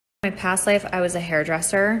My past life, I was a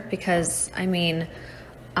hairdresser because, I mean,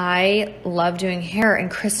 I love doing hair,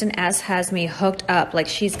 and Kristen S has me hooked up. Like,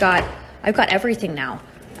 I've got everything now.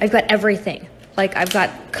 I've got everything. Like, I've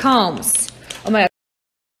got combs. Oh my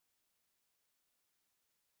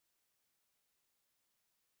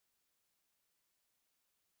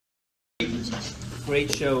God.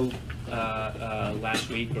 Great show last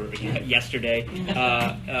week or yesterday.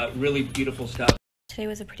 Really beautiful stuff. Today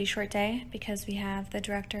was a pretty short day because we have the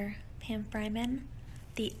director, Pam Fryman.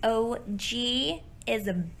 The OG is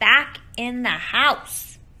back in the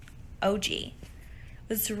house. OG.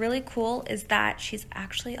 What's really cool is that she's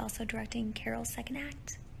actually also directing Carol's second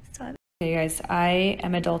act. So Hey guys, I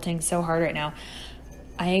am adulting so hard right now.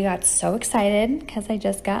 I got so excited because I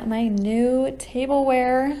just got my new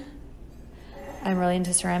tableware. I'm really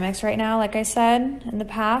into ceramics right now, like I said in the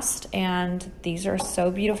past, and these are so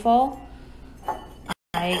beautiful.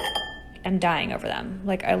 I am dying over them.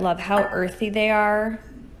 Like, I love how earthy they are.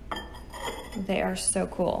 They are so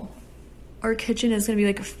cool. Our kitchen is gonna be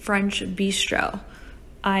like a French bistro.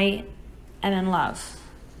 I am in love.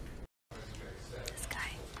 this guy.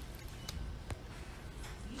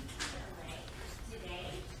 He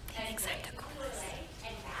thinks I'm the coolest. Is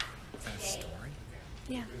that a story?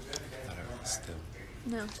 Yeah. I thought it was still.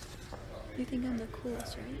 No. You think I'm the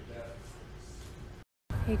coolest, right?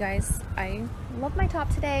 Hey guys, I love my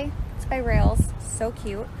top today. It's by Rails, so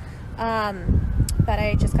cute. But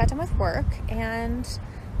I just got done with work and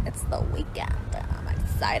it's the weekend. I'm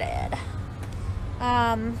excited.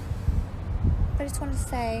 I just wanted to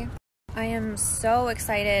say I am so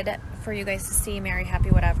excited for you guys to see Mary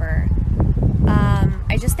Happy Whatever.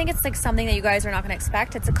 I just think it's like something that you guys are not gonna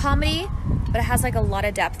expect. It's a comedy, but it has like a lot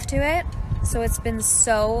of depth to it. So it's been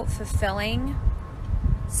so fulfilling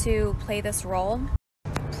to play this role.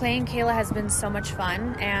 Playing Kayla has been so much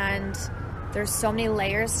fun, and there's so many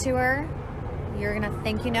layers to her. You're gonna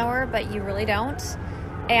think you know her, but you really don't.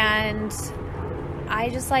 And I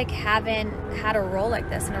just like haven't had a role like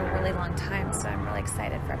this in a really long time, so I'm really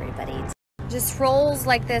excited for everybody. Just roles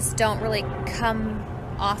like this don't really come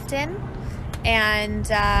often,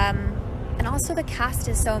 and also the cast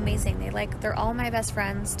is so amazing. They're all my best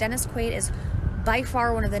friends. Dennis Quaid is by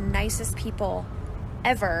far one of the nicest people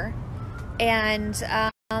ever, and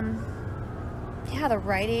yeah, the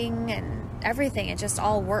writing and everything, it just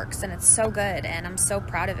all works, and it's so good, and I'm so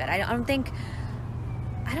proud of it. I don't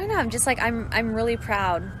know, I'm just like, I'm really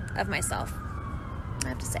proud of myself, I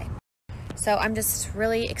have to say. So I'm just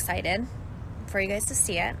really excited for you guys to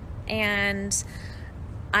see it, and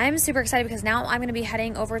I'm super excited because now I'm going to be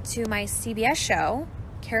heading over to my CBS show,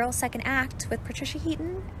 Carol's Second Act, with Patricia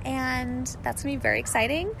Heaton, and that's going to be very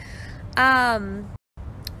exciting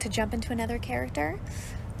to jump into another character.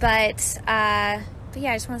 But yeah,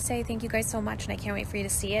 I just want to say thank you guys so much, and I can't wait for you to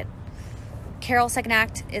see it. Carol's Second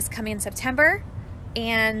Act is coming in September,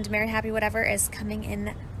 and Mary Happy Whatever is coming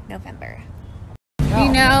in November.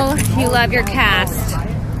 You know you love your cast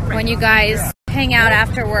when you guys hang out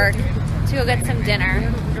after work to go get some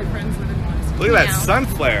dinner. Look at that sun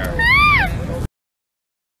flare.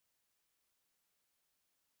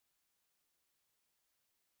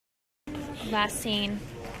 Last scene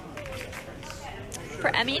for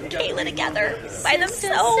Emmy and Kayla together by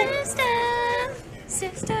themselves.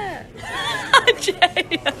 Sister.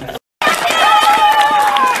 Jay.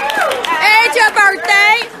 It's your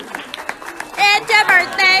birthday! It's your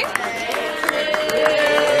birthday!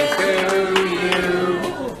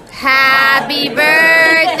 Happy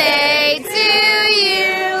birthday to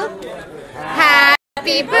you!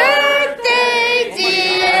 Happy birthday,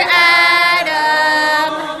 dear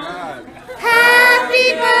Adam! Happy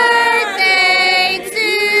birthday to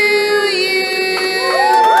you!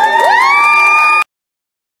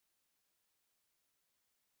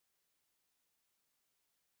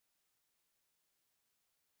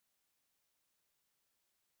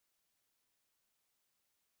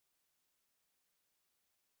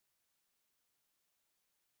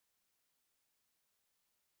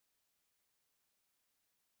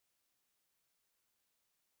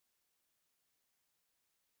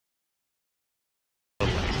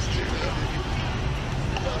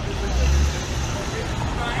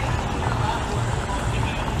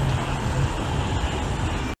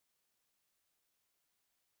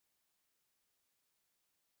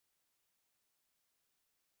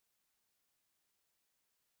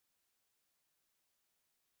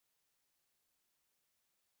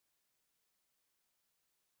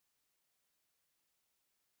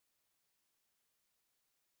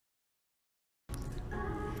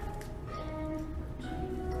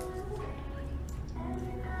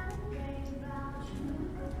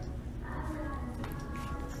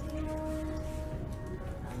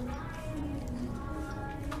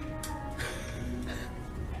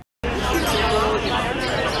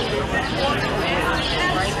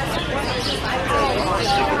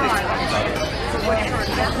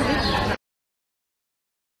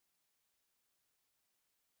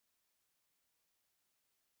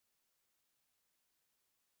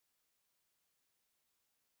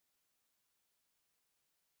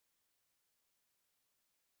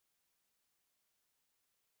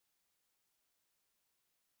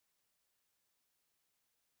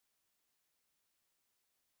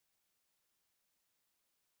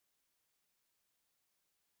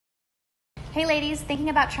 Hey ladies, thinking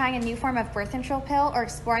about trying a new form of birth control pill or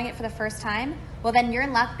exploring it for the first time? Well then you're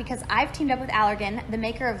in luck because I've teamed up with Allergan, the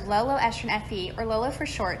maker of low estrogen FE, or LOLO for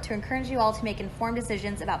short, to encourage you all to make informed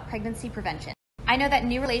decisions about pregnancy prevention. I know that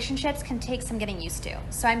new relationships can take some getting used to,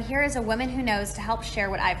 so I'm here as a woman who knows to help share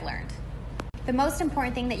what I've learned. The most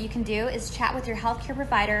important thing that you can do is chat with your healthcare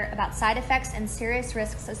provider about side effects and serious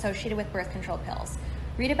risks associated with birth control pills.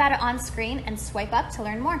 Read about it on screen and swipe up to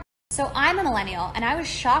learn more. So I'm a millennial, and I was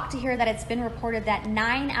shocked to hear that it's been reported that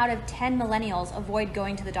 9 out of 10 millennials avoid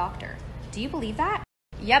going to the doctor. Do you believe that?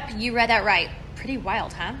 Yep, you read that right. Pretty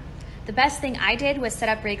wild, huh? The best thing I did was set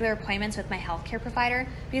up regular appointments with my healthcare provider,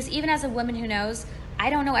 because even as a woman who knows, I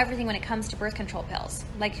don't know everything when it comes to birth control pills,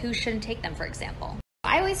 like who shouldn't take them, for example.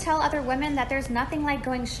 I always tell other women that there's nothing like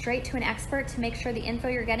going straight to an expert to make sure the info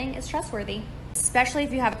you're getting is trustworthy. Especially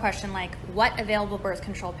if you have a question like, what available birth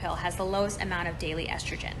control pill has the lowest amount of daily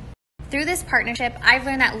estrogen? Through this partnership, I've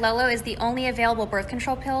learned that LOLO is the only available birth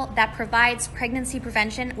control pill that provides pregnancy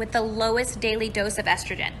prevention with the lowest daily dose of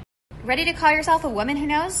estrogen. Ready to call yourself a woman who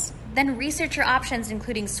knows? Then research your options,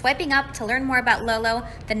 including swiping up to learn more about LOLO,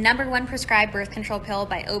 the #1 prescribed birth control pill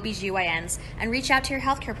by OBGYNs, and reach out to your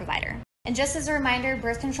healthcare provider. And just as a reminder,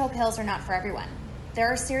 birth control pills are not for everyone. There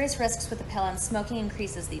are serious risks with the pill, and smoking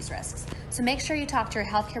increases these risks. So make sure you talk to your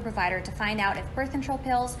healthcare provider to find out if birth control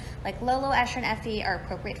pills like LOLO Estrogen FE are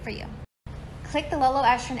appropriate for you. Click the LOLO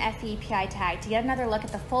Estrogen FE PI tag to get another look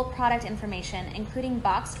at the full product information, including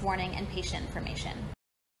boxed warning and patient information.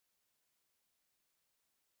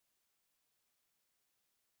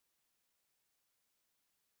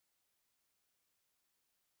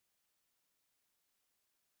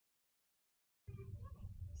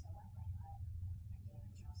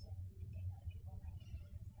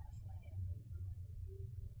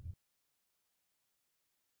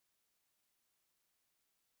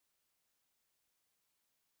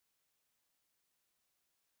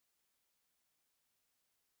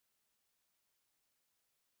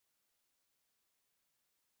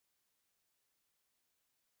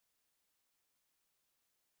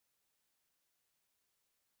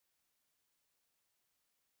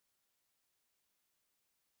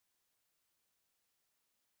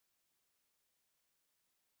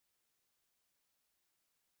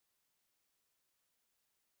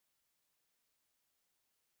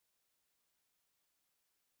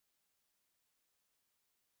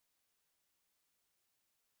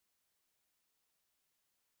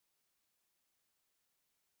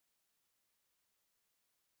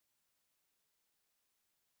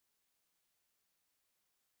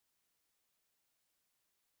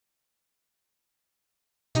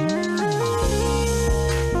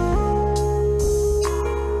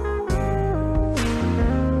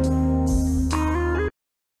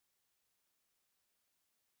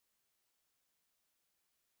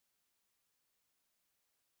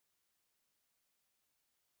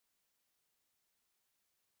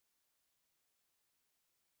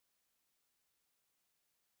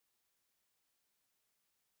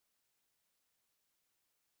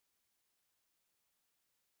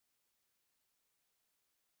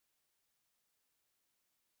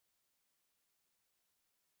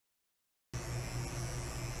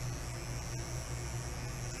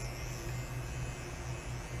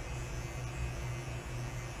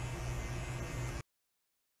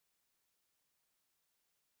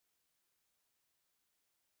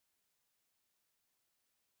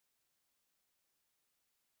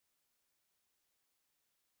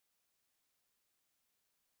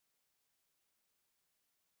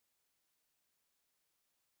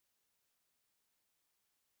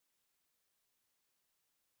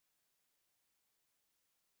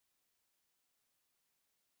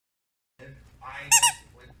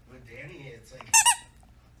 With Danny, it's like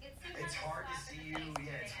it's hard to see you.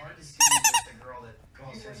 Yeah, it's hard to see you with the girl that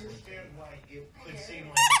calls herself. Understand why it could seem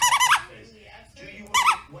like a face. Do you?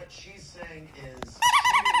 What she's saying is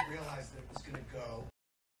she didn't realize that it was going to go.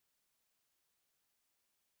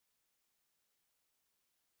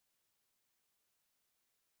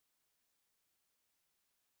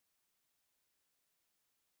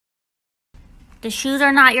 The shoes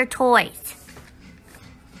are not your toys.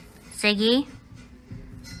 Ziggy?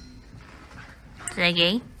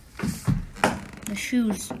 Ziggy? The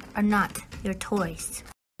shoes are not your toys.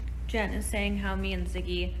 Jen is saying how me and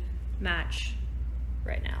Ziggy match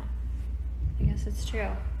right now. I guess it's true.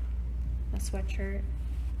 A sweatshirt,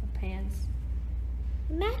 a pants.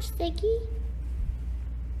 Match, Ziggy.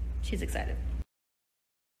 She's excited.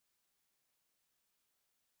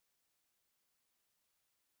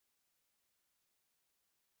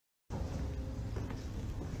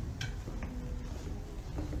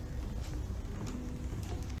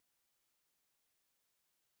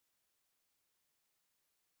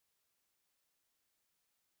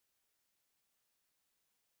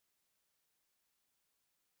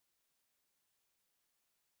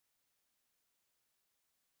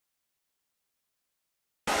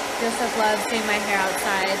 Joseph loves doing my hair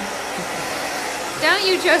outside. Don't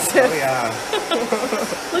you, Joseph? Oh yeah.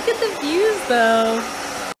 Look at the views, though.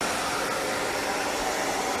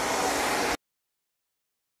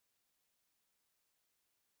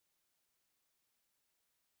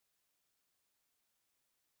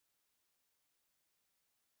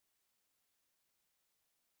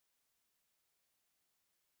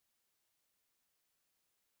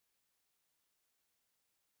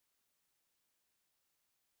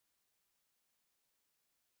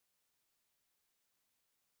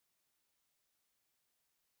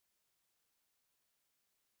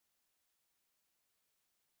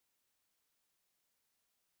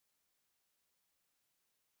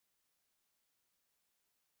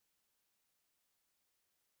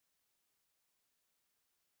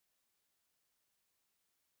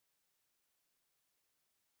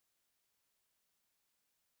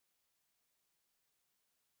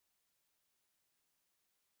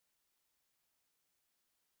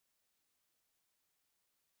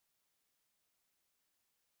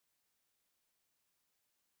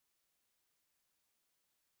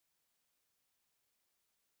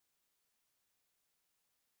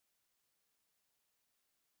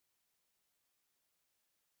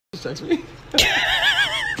 Text me.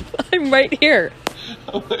 I'm right here.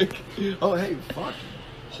 I'm like, oh hey, fuck.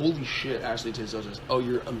 Holy shit, Ashley Tisdale just. Oh,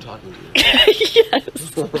 I'm talking to you.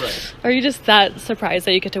 Yes. Right. Are you just that surprised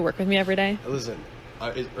that you get to work with me every day? Listen,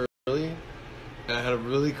 it's early, and I had a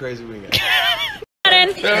really crazy weekend.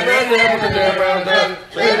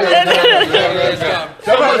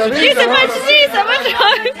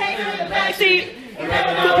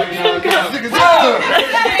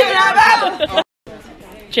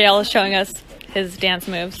 JL is showing us his dance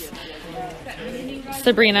moves.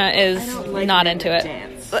 Sabrina is not into it.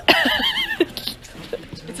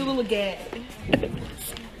 It's a little gay.